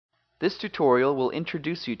This tutorial will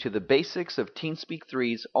introduce you to the basics of TeamSpeak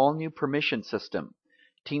 3's all-new permission system.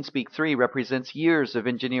 TeamSpeak 3 represents years of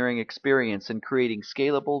engineering experience in creating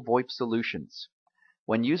scalable VoIP solutions.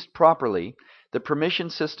 When used properly, the permission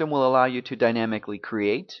system will allow you to dynamically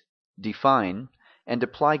create, define, and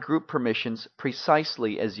apply group permissions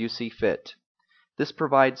precisely as you see fit. This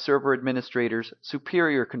provides server administrators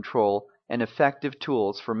superior control and effective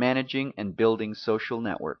tools for managing and building social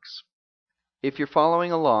networks. If you're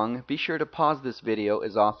following along, be sure to pause this video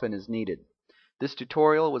as often as needed. This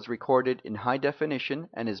tutorial was recorded in high definition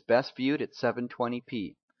and is best viewed at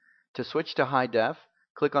 720p. To switch to high def,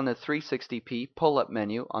 click on the 360p pull-up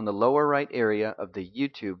menu on the lower right area of the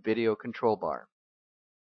YouTube video control bar.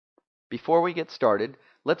 Before we get started,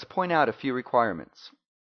 let's point out a few requirements.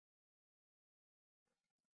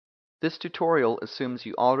 This tutorial assumes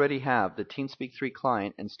you already have the TeamSpeak 3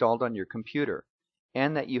 client installed on your computer,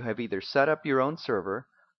 and that you have either set up your own server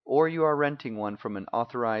or you are renting one from an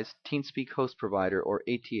authorized TeamSpeak host provider or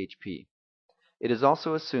ATHP. It is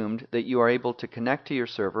also assumed that you are able to connect to your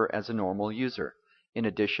server as a normal user. In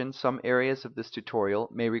addition, some areas of this tutorial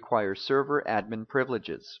may require server admin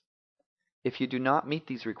privileges. If you do not meet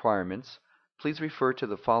these requirements, please refer to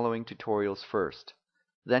the following tutorials first,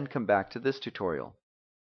 then come back to this tutorial.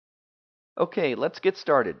 Okay, let's get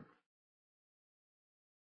started.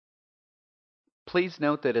 Please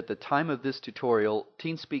note that at the time of this tutorial,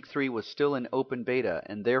 TeamSpeak 3 was still in open beta,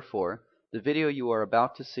 and therefore, the video you are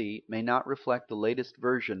about to see may not reflect the latest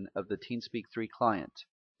version of the TeamSpeak 3 client.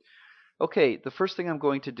 Okay, the first thing I'm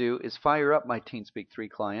going to do is fire up my TeamSpeak 3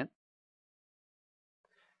 client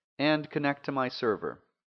and connect to my server.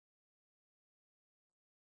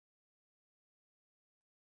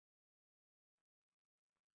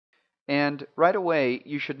 And right away,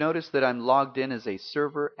 you should notice that I'm logged in as a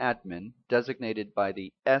server admin, designated by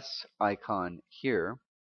the S icon here.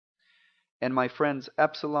 And my friends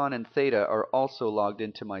Epsilon and Theta are also logged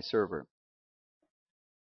into my server.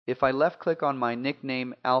 If I left-click on my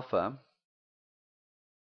nickname Alpha,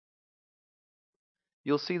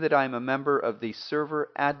 you'll see that I'm a member of the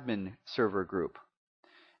server admin server group.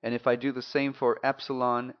 And if I do the same for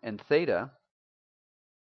Epsilon and Theta,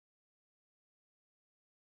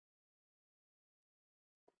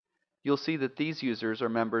 you'll see that these users are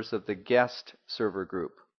members of the guest server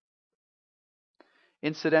group.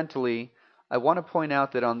 Incidentally, I want to point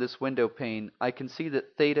out that on this window pane, I can see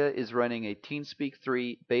that Theta is running a TeamSpeak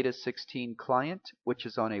 3 Beta 16 client, which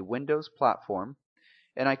is on a Windows platform,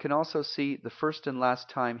 and I can also see the first and last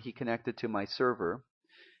time he connected to my server,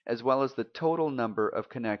 as well as the total number of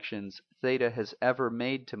connections Theta has ever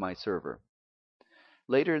made to my server.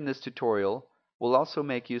 Later in this tutorial, we'll also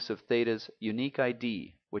make use of Theta's unique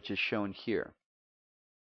ID, which is shown here.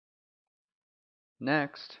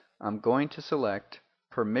 Next, I'm going to select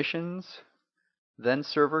Permissions, then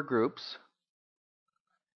Server Groups,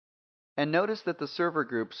 and notice that the server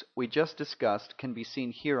groups we just discussed can be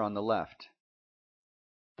seen here on the left.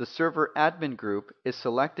 The server admin group is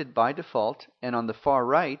selected by default, and on the far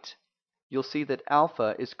right, you'll see that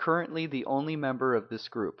Alpha is currently the only member of this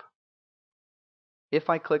group. If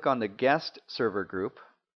I click on the guest server group,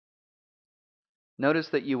 notice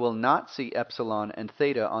that you will not see Epsilon and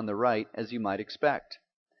Theta on the right as you might expect.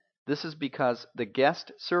 This is because the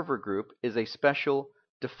guest server group is a special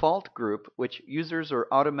default group which users are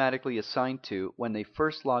automatically assigned to when they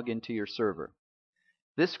first log into your server.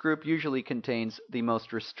 This group usually contains the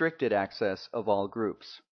most restricted access of all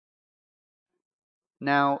groups.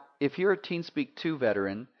 Now, if you're a TeamSpeak 2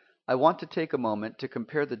 veteran, I want to take a moment to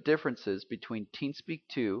compare the differences between TeamSpeak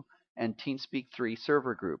 2 and TeamSpeak 3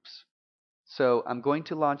 server groups. So I'm going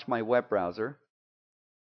to launch my web browser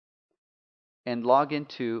and log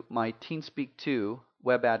into my TeamSpeak 2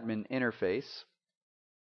 web admin interface.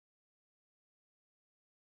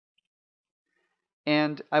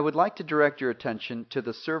 And I would like to direct your attention to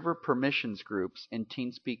the server permissions groups in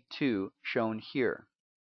TeamSpeak 2 shown here.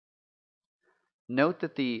 Note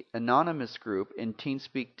that the anonymous group in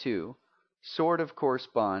TeamSpeak 2 sort of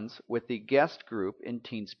corresponds with the guest group in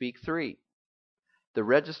TeamSpeak 3. The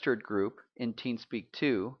registered group in TeamSpeak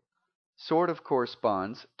 2 sort of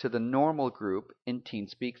corresponds to the normal group in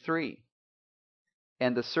TeamSpeak 3.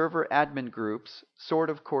 And the server admin groups sort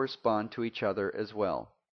of correspond to each other as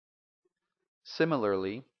well.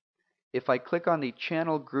 Similarly, if I click on the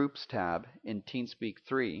Channel Groups tab in TeamSpeak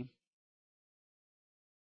 3,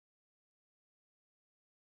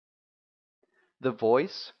 the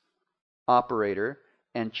voice, operator,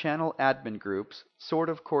 and channel admin groups sort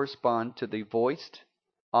of correspond to the voiced,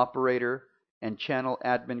 operator, and channel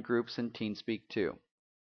admin groups in TeamSpeak 2.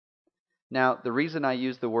 Now, the reason I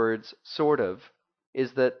use the words sort of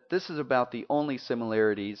is that this is about the only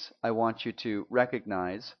similarities I want you to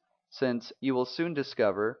recognize, since you will soon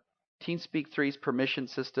discover TeamSpeak 3's permission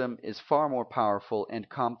system is far more powerful and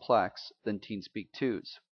complex than TeamSpeak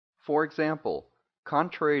 2's. For example,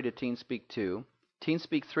 contrary to TeamSpeak 2,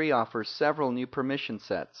 TeamSpeak 3 offers several new permission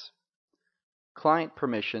sets. Client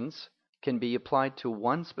permissions can be applied to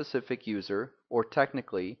one specific user, or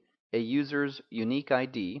technically, a user's unique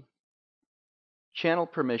ID. Channel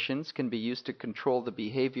permissions can be used to control the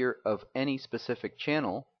behavior of any specific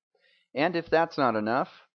channel. And if that's not enough,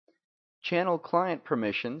 channel client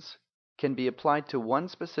permissions can be applied to one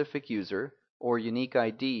specific user, or unique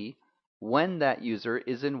ID, when that user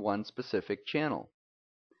is in one specific channel.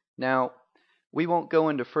 Now, we won't go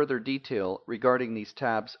into further detail regarding these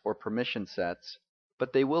tabs or permission sets,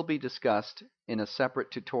 but they will be discussed in a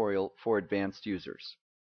separate tutorial for advanced users.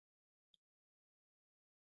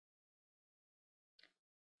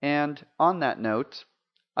 And on that note,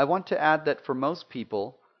 I want to add that for most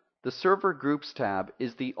people, the Server Groups tab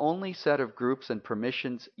is the only set of groups and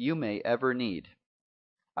permissions you may ever need.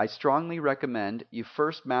 I strongly recommend you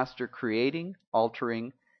first master creating,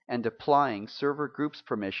 altering, and applying server groups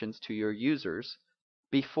permissions to your users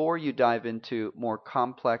before you dive into more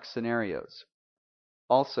complex scenarios.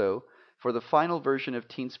 Also, for the final version of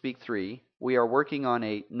TeamSpeak 3, we are working on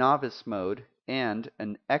a novice mode and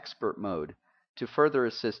an expert mode to further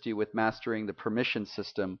assist you with mastering the permission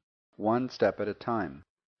system one step at a time.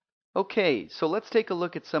 Okay, so let's take a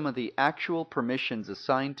look at some of the actual permissions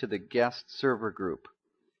assigned to the guest server group.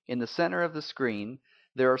 In the center of the screen,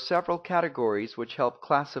 there are several categories which help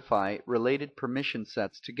classify related permission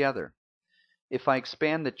sets together. If I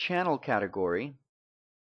expand the channel category,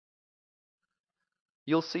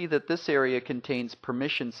 you'll see that this area contains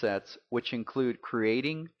permission sets which include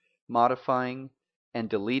creating, modifying, and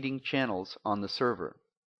deleting channels on the server.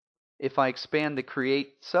 If I expand the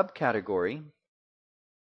Create subcategory,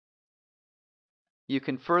 you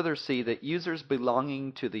can further see that users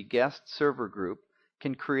belonging to the guest server group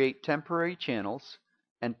can create temporary channels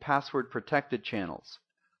and password-protected channels.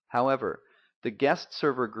 However, the guest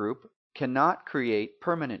server group cannot create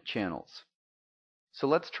permanent channels. So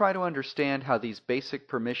let's try to understand how these basic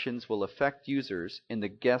permissions will affect users in the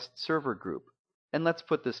guest server group, and let's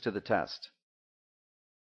put this to the test.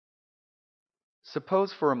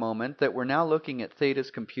 Suppose for a moment that we're now looking at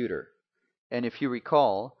Theta's computer, and if you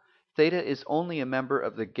recall, Theta is only a member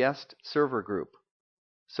of the guest server group.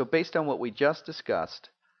 So based on what we just discussed,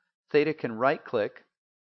 Theta can right-click,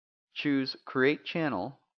 choose Create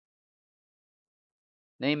Channel,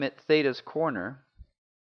 name it Theta's Corner,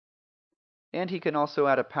 and he can also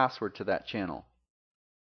add a password to that channel.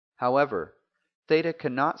 However, Theta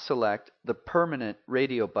cannot select the permanent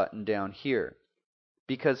radio button down here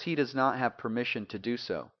because he does not have permission to do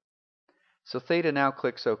so. So Theta now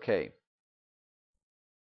clicks OK.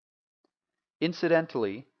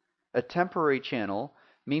 Incidentally, a temporary channel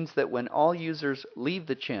means that when all users leave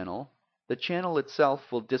the channel itself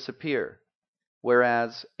will disappear,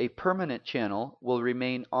 whereas a permanent channel will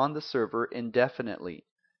remain on the server indefinitely,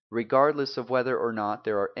 regardless of whether or not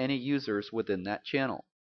there are any users within that channel.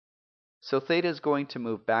 So Theta is going to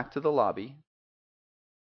move back to the lobby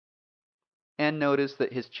and notice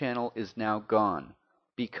that his channel is now gone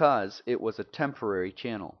because it was a temporary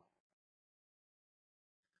channel.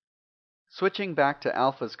 Switching back to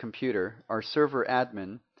Alpha's computer, our server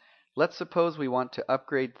admin, let's suppose we want to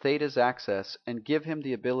upgrade Theta's access and give him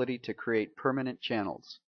the ability to create permanent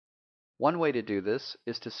channels. One way to do this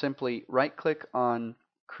is to simply right-click on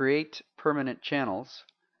Create Permanent Channels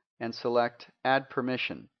and select Add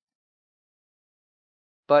Permission.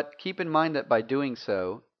 But keep in mind that by doing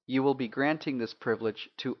so, you will be granting this privilege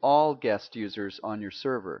to all guest users on your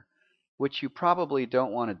server, which you probably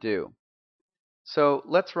don't want to do. So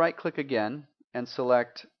let's right-click again and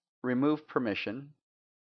select Remove Permission.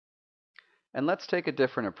 And let's take a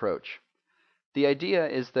different approach. The idea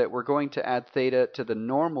is that we're going to add Theta to the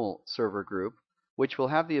normal server group, which will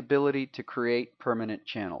have the ability to create permanent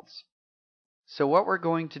channels. So what we're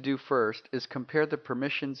going to do first is compare the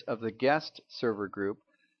permissions of the guest server group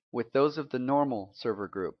with those of the normal server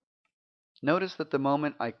group. Notice that the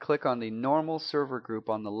moment I click on the normal server group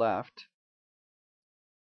on the left,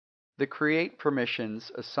 the create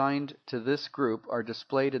permissions assigned to this group are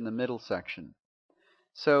displayed in the middle section.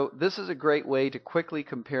 So this is a great way to quickly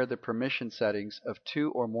compare the permission settings of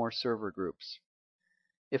two or more server groups.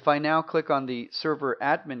 If I now click on the server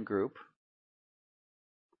admin group,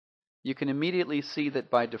 you can immediately see that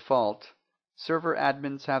by default, server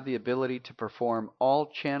admins have the ability to perform all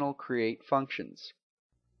channel create functions.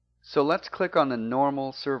 So let's click on the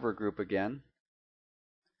normal server group again.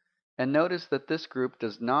 And notice that this group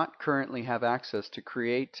does not currently have access to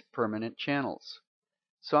create permanent channels.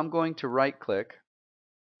 So I'm going to right-click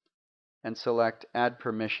and select Add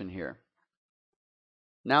Permission here.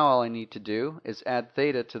 Now all I need to do is add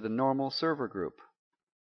Theta to the normal server group.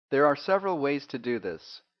 There are several ways to do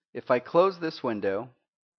this. If I close this window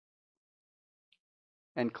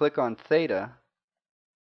and click on Theta,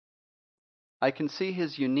 I can see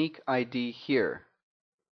his unique ID here.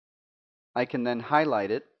 I can then highlight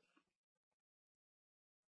it,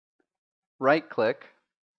 right-click,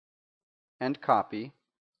 and copy.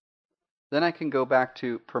 Then I can go back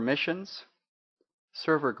to Permissions,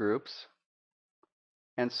 Server Groups,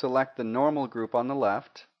 and select the normal group on the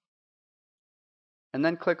left, and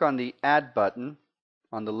then click on the Add button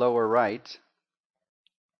on the lower right,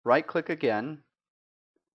 right-click again,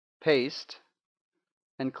 paste,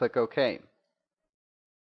 and click OK.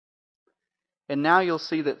 And now you'll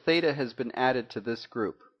see that Theta has been added to this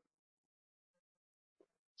group.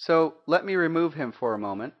 So let me remove him for a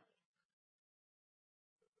moment.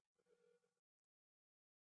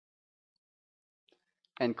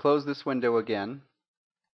 And close this window again.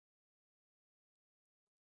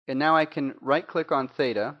 And now I can right-click on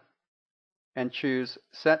Theta and choose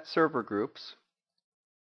Set Server Groups.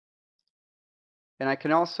 And I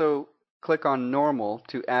can also click on Normal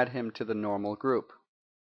to add him to the normal group.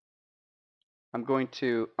 I'm going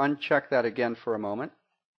to uncheck that again for a moment.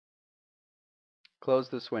 Close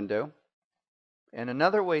this window. And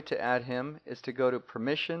another way to add him is to go to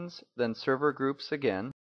Permissions, then Server Groups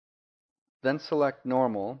again, then select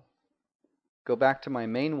Normal, go back to my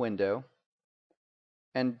main window,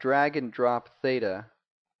 and drag and drop Theta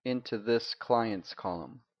into this Clients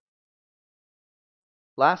column.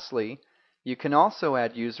 Lastly, you can also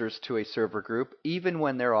add users to a server group even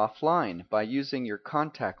when they're offline by using your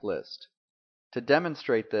contact list. To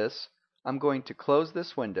demonstrate this, I'm going to close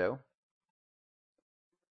this window,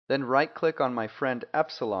 then right-click on my friend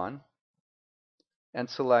Epsilon, and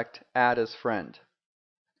select Add as Friend.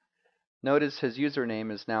 Notice his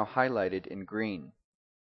username is now highlighted in green.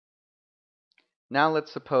 Now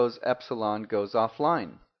let's suppose Epsilon goes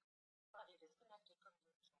offline.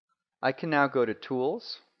 I can now go to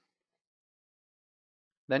Tools,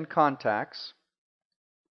 then Contacts,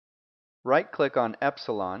 right-click on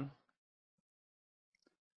Epsilon,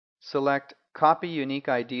 select Copy Unique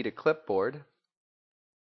ID to Clipboard,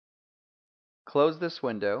 close this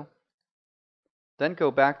window, then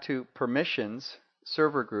go back to Permissions,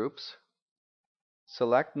 Server Groups,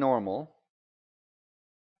 select Normal,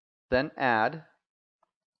 then Add,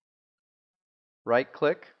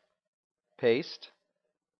 right-click, paste,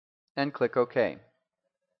 and click OK.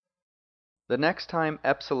 The next time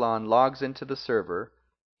Epsilon logs into the server,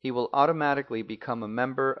 he will automatically become a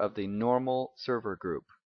member of the normal server group.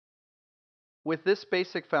 With this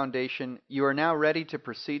basic foundation, you are now ready to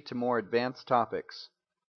proceed to more advanced topics.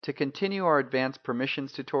 To continue our advanced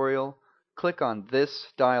permissions tutorial, click on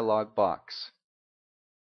this dialog box.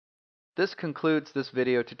 This concludes this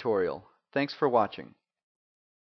video tutorial. Thanks for watching.